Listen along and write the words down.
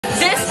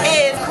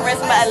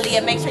rest of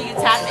Aaliyah. Make sure you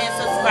tap in,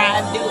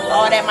 subscribe, do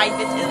all that. My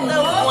bitch is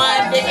the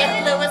one big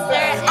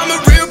influencer. I'm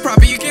a real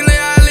prophet, you can lay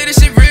out, let this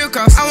shit real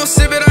cost. I won't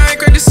sip it, I ain't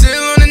crack the seal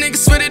on the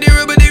niggas sweat it, they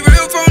real, but they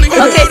real phony.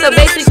 Okay, so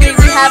basically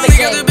we have a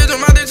game.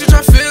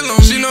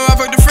 She know I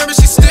fucked the friend, but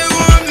she still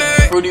want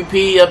me. Fruity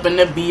P up in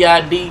the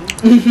BID.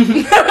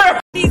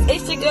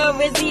 It's your girl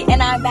Rizzy,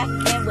 and I'm back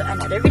in with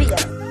another video.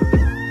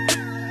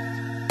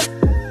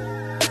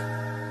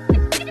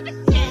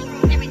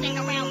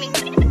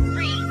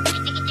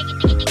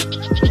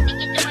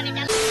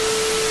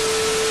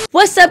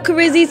 What's up,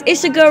 Carizzies?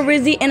 It's your girl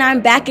Rizzy, and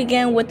I'm back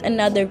again with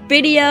another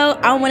video.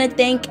 I want to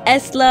thank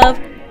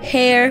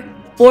ᴜᴜ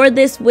for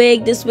this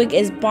wig. This wig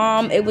is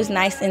bomb. It was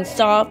nice and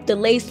soft. The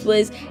lace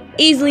was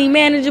easily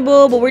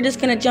manageable, but we're just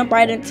gonna jump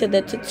right into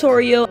the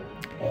tutorial.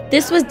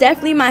 This was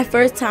definitely my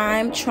first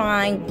time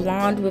trying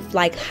blonde with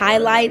like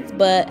highlights,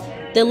 but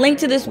the link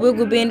to this wig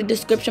will be in the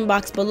description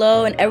box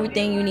below and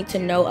everything you need to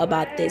know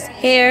about this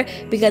hair,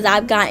 because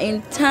I've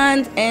gotten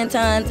tons and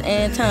tons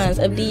and tons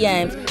of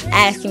DMs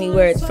asking me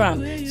where it's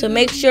from. So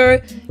make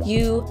sure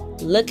you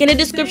look in the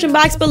description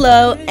box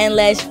below and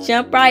let's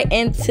jump right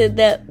into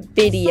the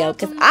video,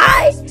 because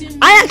I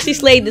actually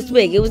slayed this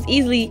wig. It was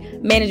easily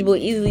manageable,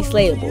 easily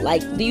slayable.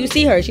 Like, do you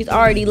see her? She's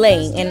already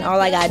laying, and all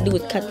I gotta do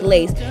is cut the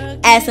lace,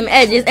 add some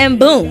edges, and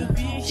boom,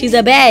 she's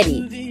a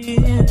baddie.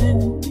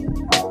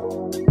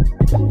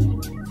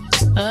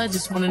 I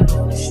just wanna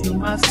know if you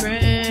my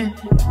friend.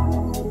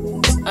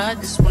 I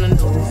just wanna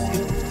know if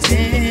you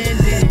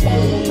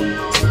pretending.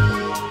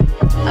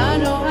 I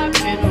know I've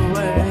been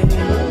away.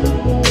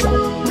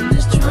 I'm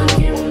just trying to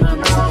get my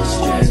mind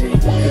straight,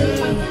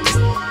 girl.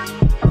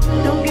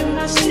 Don't give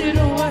my shit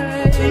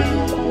away.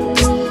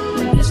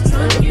 I'm just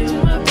trying to get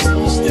my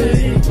mind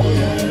straight,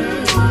 girl.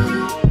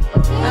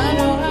 I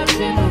know I've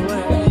been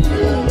away.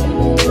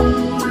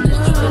 I'm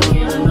just trying to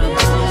get my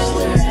mind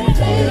straight,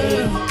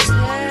 girl.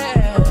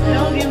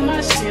 Don't give my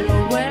shit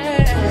away.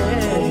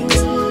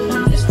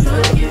 I'm just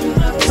trying to get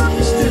my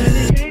mind straight.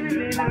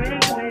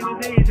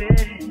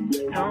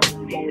 Don't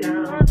be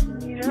down.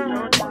 You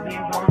don't do me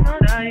wrong.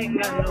 I ain't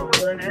got no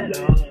one at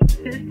all.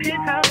 This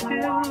penthouse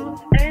view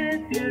ain't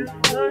as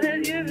beautiful as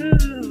you.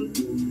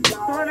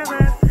 One of my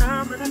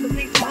time, but I can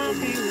make more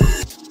for you.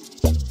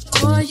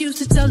 Oh, I used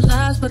to tell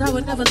lies, but I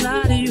would never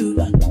lie to you.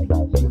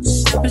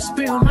 Step and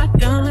spray on my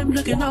dime,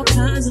 looking all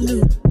kinds of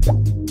new.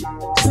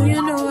 So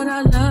you know what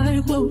I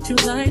like, what would you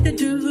like to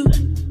do?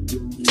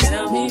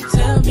 Tell me, I'm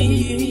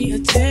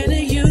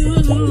telling you.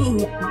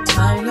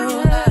 I know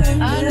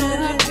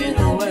I've been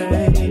away.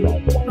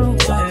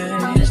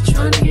 I'm just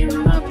trying to get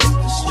my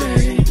people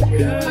straight,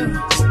 girl.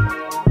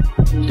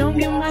 Don't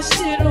give my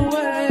shit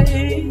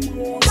away.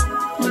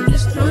 I'm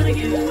just trying to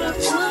get my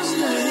people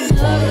straight,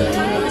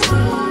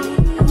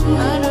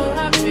 I know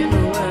I've been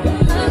away.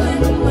 Just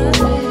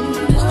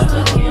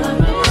trying to get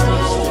my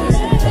people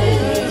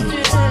straight.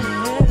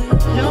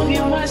 Don't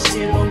give my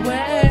shit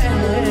away.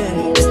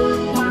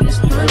 I'm just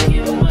trying to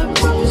get my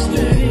people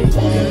straight,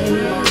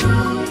 girl.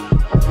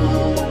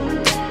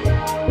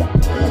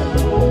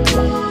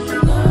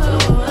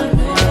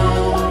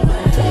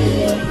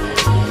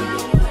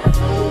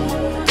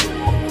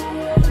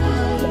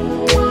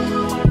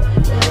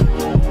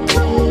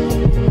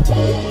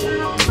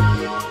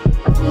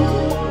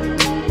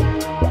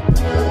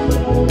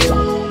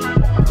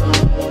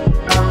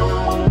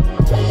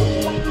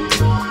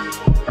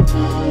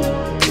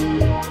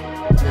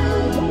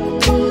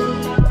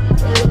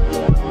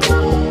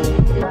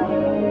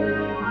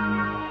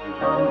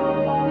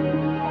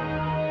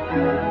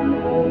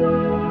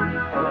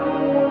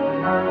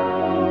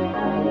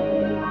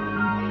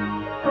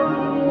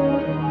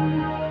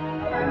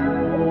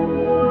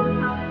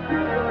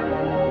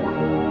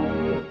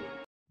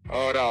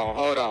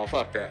 Hold on,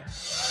 fuck that.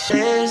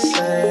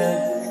 Listen,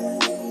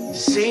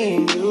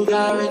 seeing you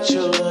got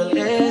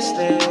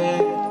ritualistic,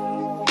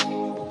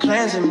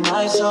 cleansing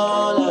my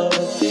soul of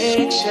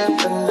addiction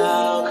for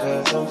now,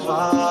 cause I'm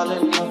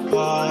falling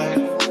apart.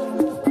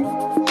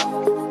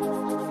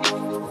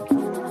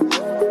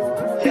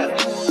 Yeah,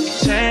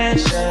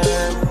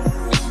 tension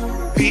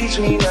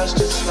between us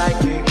just like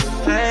big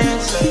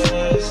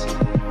fences.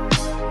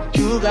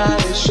 You got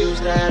issues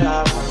that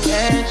I won't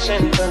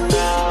mention for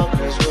now,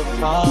 cause we're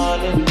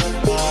falling apart.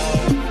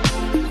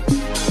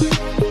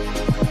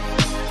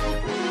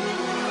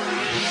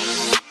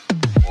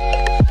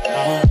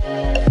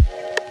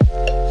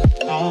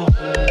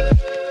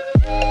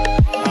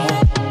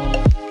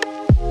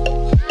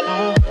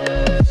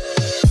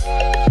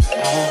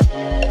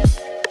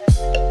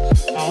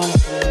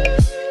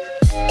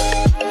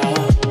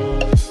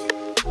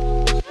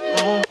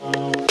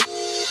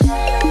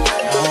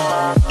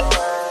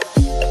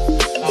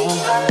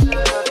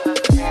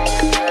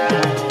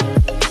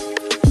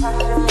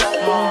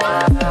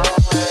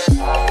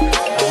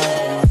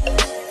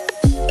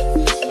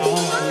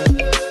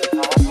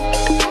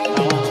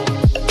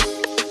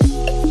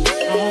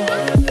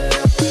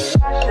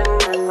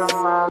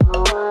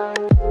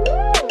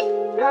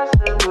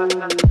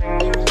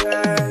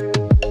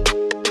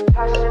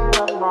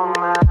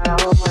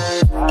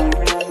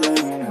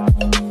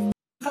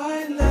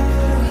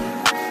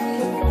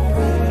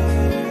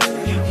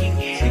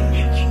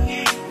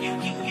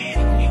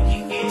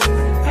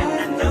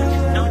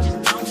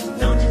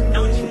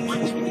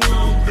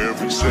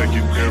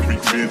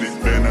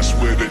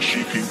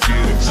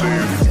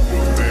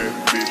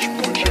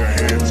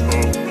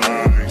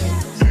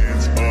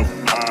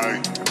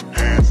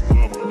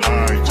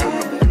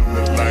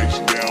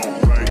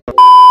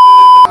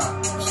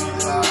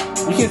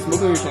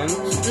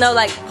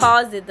 like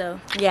pause it though.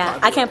 Yeah,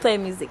 I can't play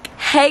music.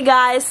 Hey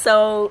guys,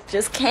 so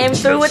just came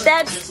through with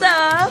that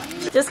stuff.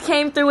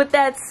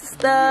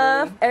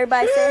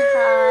 Everybody say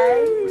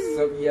hi. What's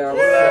up, y'all?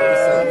 What's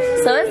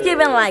up? So it's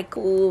giving like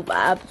cool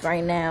vibes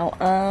right now.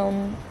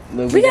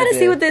 We gotta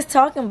see what this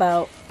talking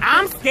about.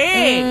 I'm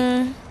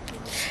scared.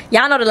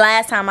 Y'all know the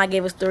last time I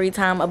gave a story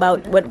time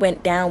about what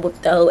went down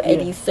with the whole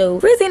Eddie. So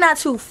Rizzy not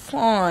too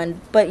fond,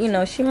 but you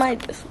know she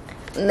might just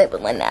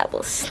nibble and nabble,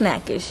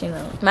 snackish. You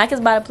know, Mac is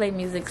about to play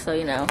music, so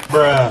you know.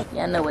 Bruh.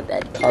 Y'all know what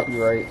that is.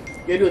 Copyright.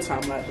 You do a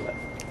time lapse.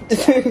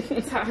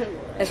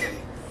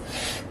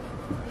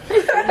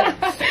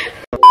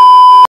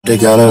 The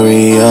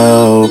gallery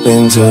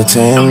open till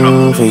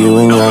 10 for you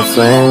and your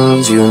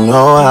friends. You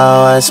know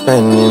how I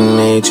spend in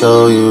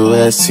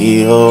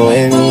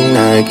ⴠğOUSTON.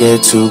 I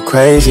get too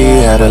crazy,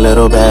 had a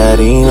little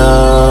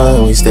badina,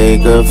 and we stay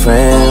good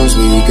friends.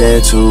 We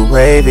get too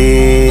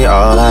wavy.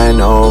 All I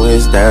know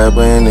is that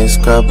when this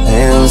cup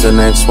ends, the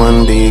next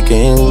one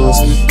begins.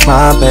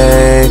 My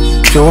babe,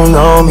 you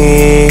know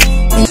me.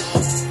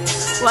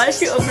 Why did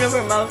she open up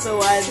her mouth so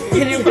wide?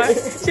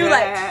 She was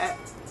like,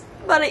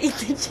 about to eat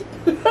the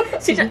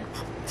chicken.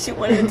 She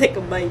wanted to take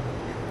a bite.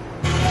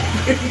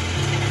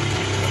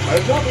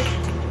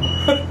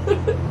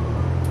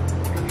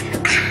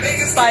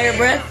 Fire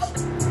breath.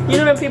 You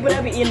know the people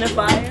that be eating the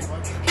fire?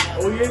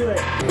 Oh yeah.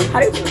 How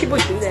do people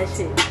do that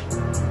shit?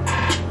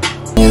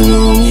 You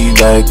knew me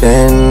back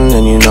then,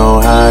 and you know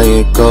how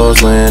it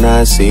goes when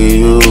I see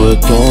you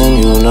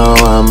again. You know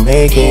I'm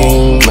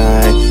making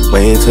my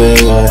way to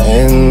your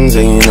ends,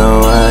 and you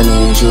know I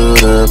need you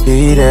to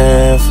be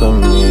there for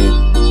me.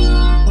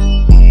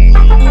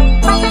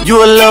 You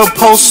a little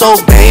post-so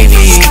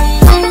baby,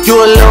 you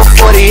a little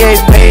 48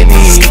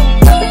 baby.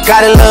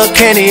 Got a little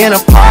candy in her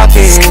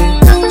pocket,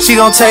 she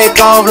gon' take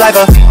off like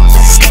a.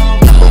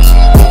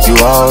 You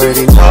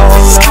already know.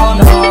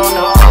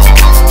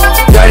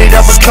 Dirtied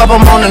up a cup,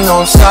 I'm on the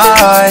north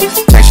side.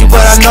 Text you, but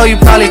I know you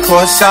probably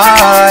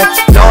cross-eyed.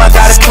 Know I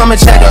gotta come and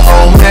check the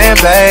old man,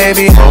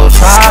 baby. Hold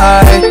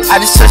tight. I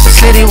just touched the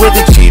city with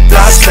the cheap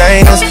blood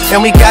stains,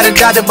 and we got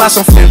adopted by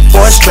some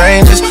fit-for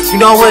strangers.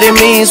 You know what it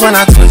means when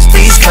I twist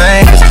these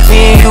fingers.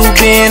 Me and you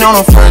being on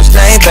a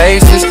first-name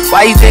basis.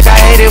 Why you think I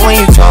hate it when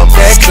you talk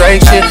that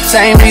Drake shit?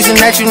 Same reason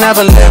that you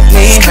never left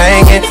me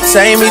hanging.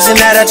 Same reason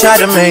that I tried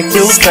to make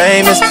you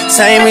famous.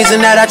 Same reason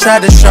that I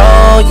tried to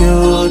show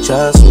you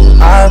just who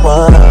I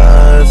was.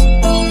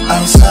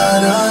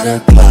 Outside of the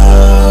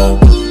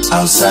club,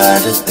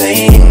 outside the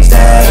things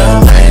that a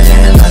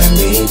man like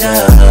me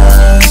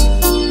does.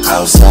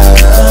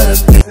 Outside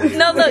of the.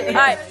 No, look,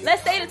 alright,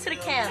 let's say it to the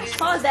cam.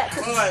 Pause that.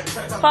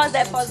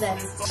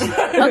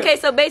 Okay,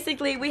 so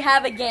basically we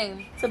have a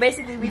game. So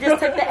basically we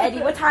just took the Eddie.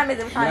 What time is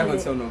it? What time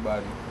is it? Tell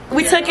nobody.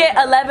 We took it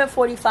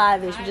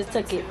 11:45ish. We just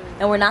took it,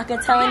 and we're not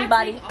gonna tell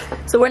anybody.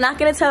 So we're not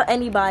gonna tell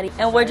anybody,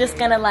 and we're just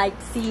gonna like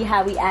see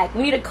how we act.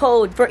 We need a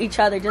code for each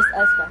other, just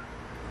us guys.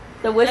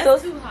 The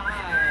whistles. That's too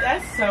high.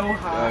 That's so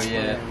high. Oh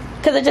yeah.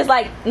 Cause they're just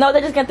like, no,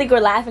 they're just gonna think we're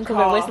laughing because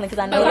we're whistling. Cause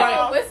I know.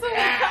 No.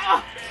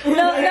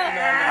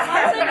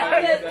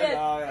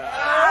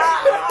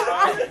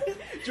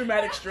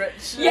 Dramatic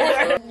stretch.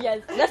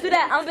 Yes. Let's do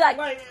that. I'm gonna be like.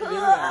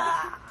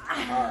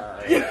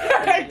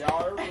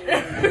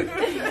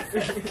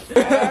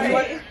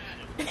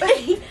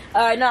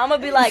 Alright, no, I'm gonna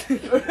be like.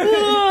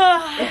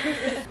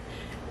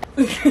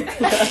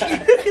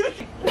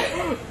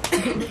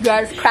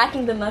 Guys,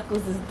 cracking the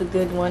knuckles is the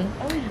good one.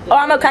 Or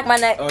I'm gonna crack my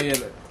neck. Oh yeah.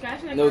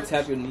 No,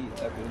 tap your knee.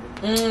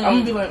 I'm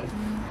gonna be like.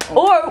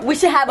 Or we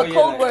should have a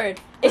code word.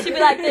 It should be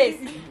like this: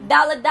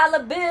 dollar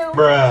bill.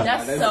 Bruh.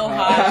 That's so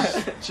high.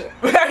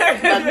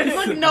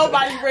 Look,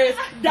 nobody's wrist.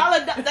 Dollar.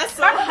 That's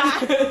so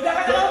high.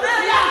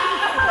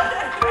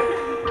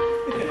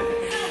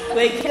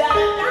 Wait, I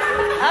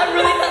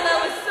really thought that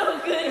was so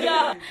good,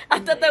 y'all. I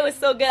thought that was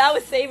so good. I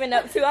was saving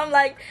up too. I'm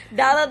like,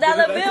 dollar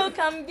bill,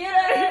 come get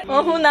her.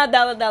 Oh, who not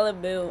dollar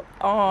bill?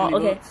 Oh,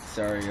 okay.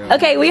 Sorry, yo.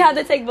 Okay, we have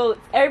to take votes.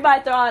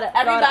 Everybody throw out an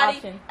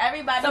option.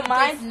 Everybody. So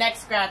mine's neck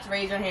scratch.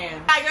 Raise your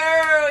hand. My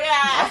girl,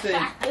 yeah.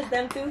 Just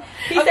them two.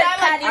 He Okay, said I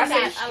patty like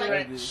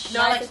cake.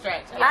 No, I like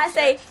stretch. I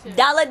say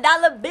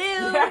dollar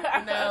bill.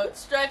 No,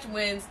 stretch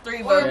wins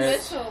 3 Or votes.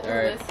 whistle.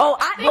 Alright.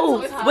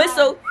 Oh,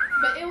 whistle.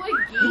 But it would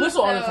geek. You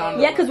whistle all the time.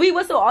 Yeah, because we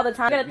whistle all the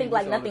time. They're gonna think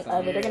like nothing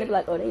of it. They're gonna be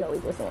like, oh, they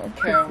always whistling.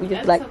 We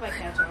just That's like. so like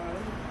catch on.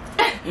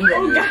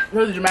 Oh god.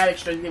 There's a dramatic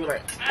stretch. You can be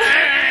like.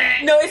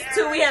 No, it's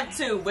 2. We have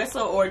 2.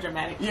 Whistle or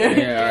dramatic.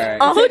 Yeah, alright.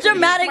 On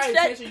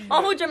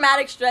who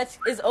dramatic stretch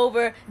is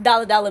over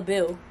dollar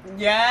bill.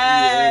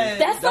 Yes.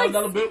 That's like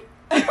dollar bill.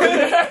 it's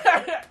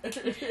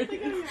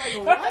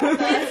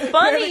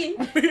funny.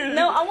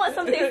 No, I want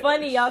something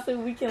funny, y'all, so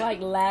we can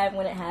like laugh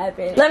when it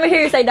happens. Let me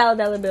hear you say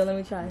dollar bill. Let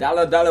me try.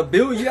 Dollar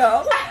bill,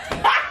 yo.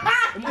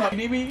 No,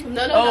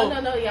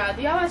 y'all.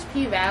 Do y'all watch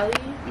P-Valley?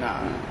 Nah.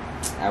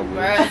 I will.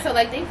 Bruh, so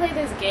like they play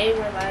this game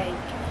where like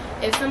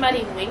if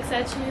somebody winks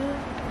at you,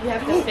 you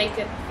have to fake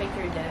your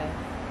death.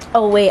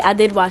 Oh wait, I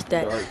did watch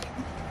that.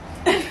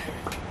 I'm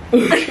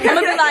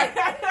gonna be like,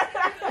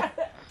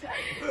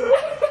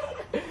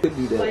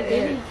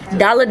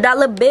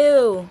 Dollar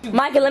bill.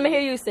 Micah, let me hear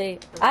you say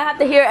it. I have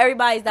to hear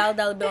everybody's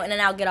dollar bill and then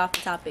I'll get off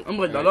the topic. I'm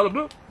like dollar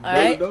bill.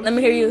 Alright, let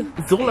me hear you.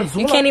 Zola.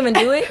 You can't even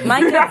do it,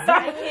 Micah?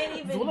 I can't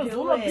even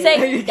do it.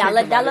 Say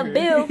dollar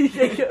bill.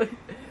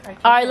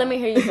 Alright, let me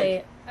hear you say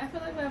it. I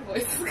feel like my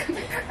voice is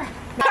gonna crack.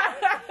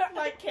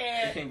 I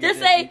can't. Just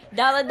say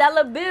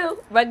dollar bill,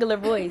 regular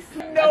voice.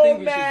 No,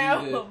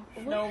 ma'am.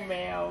 No,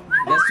 ma'am.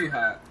 That's too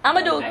hot.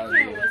 I'ma do. I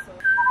can't whistle.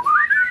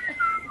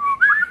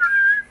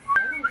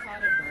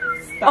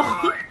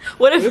 Oh,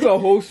 what if There's a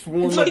whole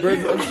swarm of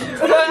birds.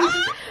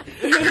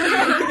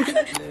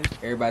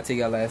 Everybody take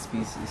your last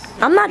pieces.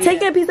 I'm not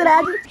taking a piece of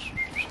that.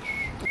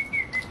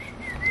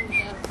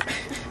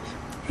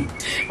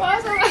 Why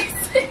was I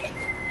saying?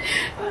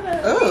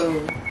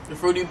 Oh. The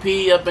Fruity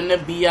P up in the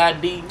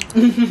BID.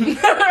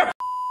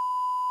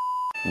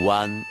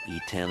 One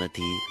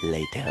eternity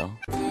later.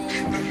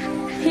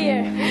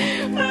 Here.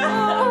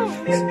 Oh.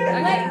 Wait,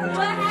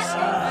 what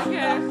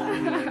happened?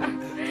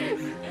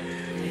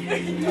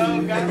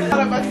 Oh, God.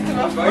 I'm about to do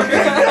my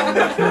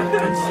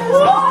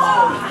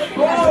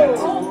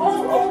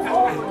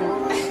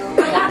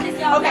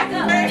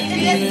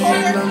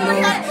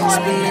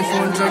Spinning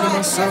for a drink of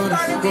my soda.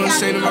 Going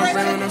straight to my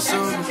friend when I'm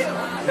sober.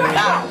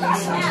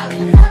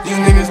 These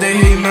niggas, they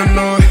hating, I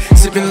know it.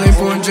 Sipping late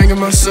for a drink of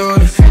my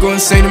soda. Going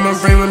straight to my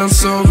brain when I'm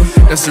sober.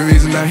 That's the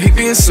reason I hate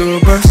being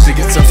sober. Shit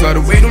gets tough, lot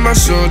of weight on my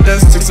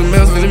shoulders. Took some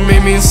else, but it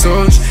made me a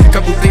soldier.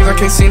 Couple things I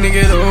can't seem to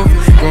get over.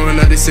 Going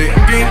out, they say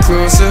I'm getting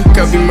closer.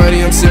 Cup be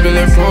muddy, I'm sipping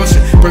that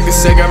potion.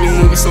 Percocet got me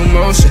moving slow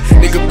motion.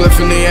 Nigga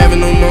bluffing, they having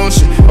no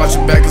motion. Watch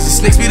your back, cause the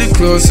snakes be the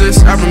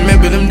closest. I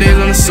remember them days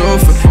on the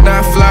sofa.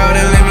 Now I fly out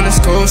and live in this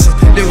coaster.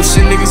 There was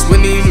shit niggas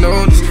wouldn't even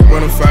notice.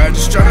 When I'm fired,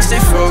 just tryna stay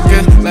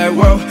focused. Like,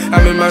 whoa,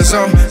 I'm in my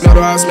zone. Know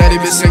the house mad, they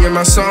been singing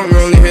my song.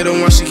 Only hit her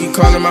once, she keep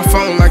calling my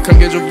phone. Like, come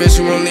get your bitch,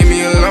 you won't leave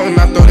me alone.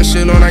 I throw that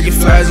shit on, I get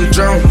fly as a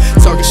drone.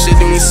 Talking shit,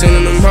 then we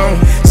sending them home.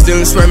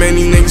 Stealing sweat, man,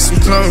 these niggas some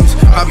clones.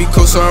 I be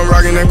cold, so I'm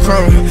rocking that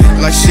chrome.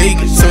 Like,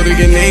 shake it, told her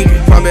get naked.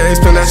 Pop that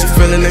X-Pen, now she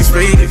feeling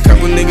X-rated.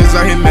 Couple niggas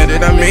out here mad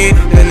that I made it.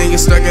 That nigga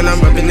stuck and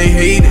I'm up and they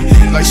hate it.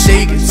 Like,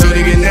 shake it, told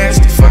her get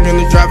nasty. Fucking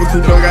the driver,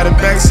 coupe don't got a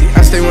backseat.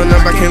 I stay one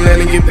up, I can't let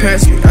it get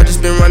past me. I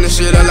just been running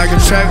shit out like a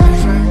tractor.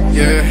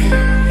 Yeah,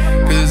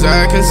 cause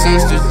I can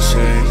sense the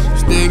change.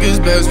 Niggas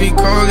best we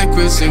call it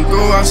quits and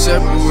go our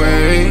separate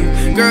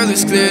ways. Girl,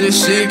 it's clear the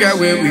shit got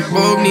where we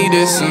both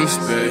needed some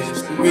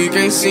space. We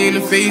can't seem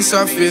to face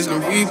our fears,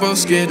 but we both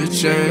scared to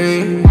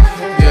change.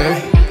 Yeah,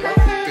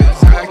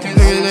 cause I can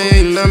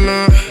relate,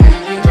 no.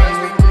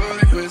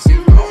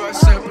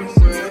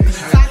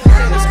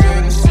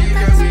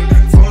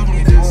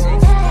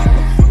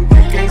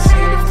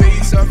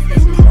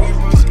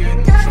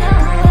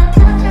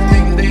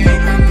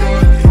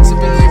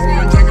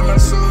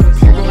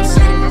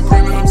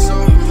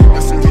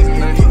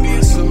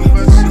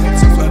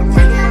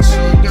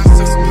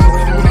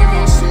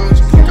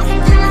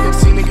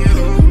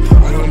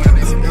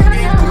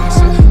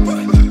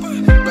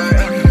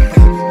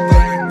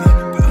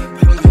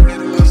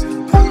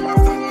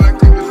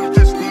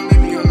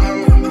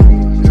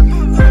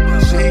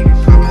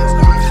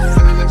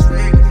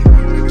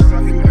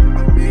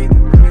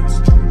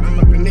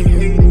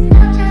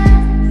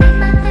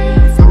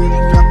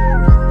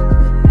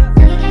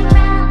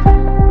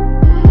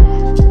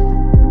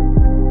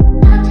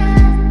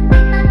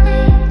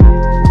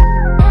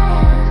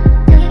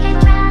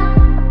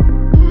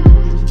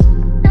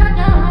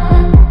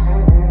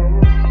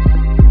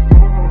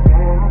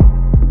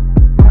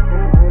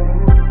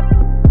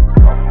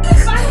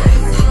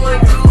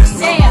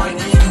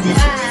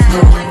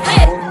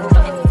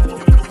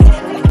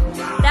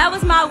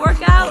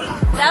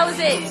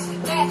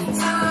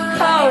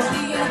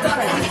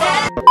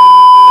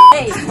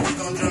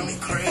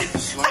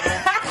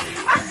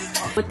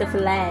 With the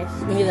flash.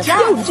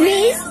 Yo,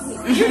 jeez.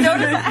 You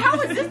notice how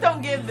is this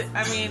don't give the,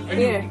 I mean,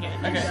 here.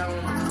 Okay.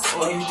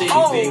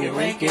 Oh,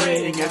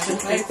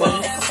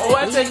 I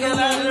take it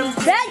out of them.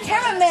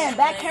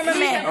 Back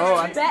cameraman.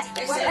 Oh,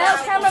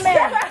 cameraman.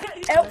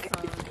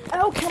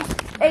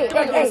 Hey.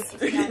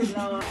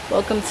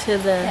 Welcome to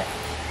the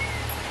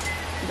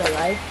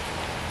life.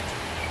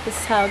 This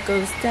is how it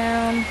goes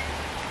down.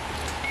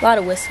 A lot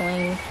of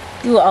whistling.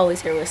 You will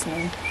always hear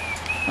whistling.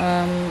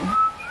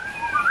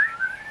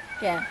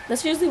 Yeah,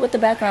 that's usually what the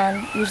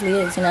background usually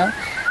is, you know.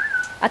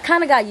 I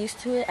kind of got used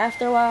to it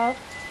after a while.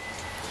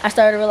 I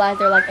started to realize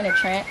they're like in a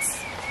trance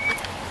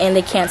and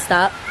they can't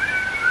stop.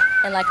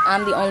 And like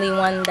I'm the only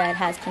one that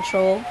has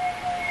control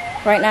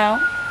right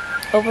now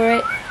over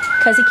it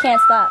because he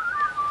can't stop.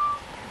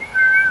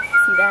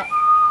 See that?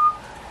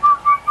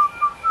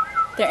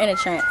 They're in a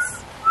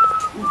trance.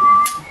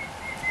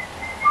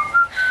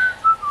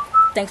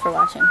 Thanks for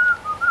watching.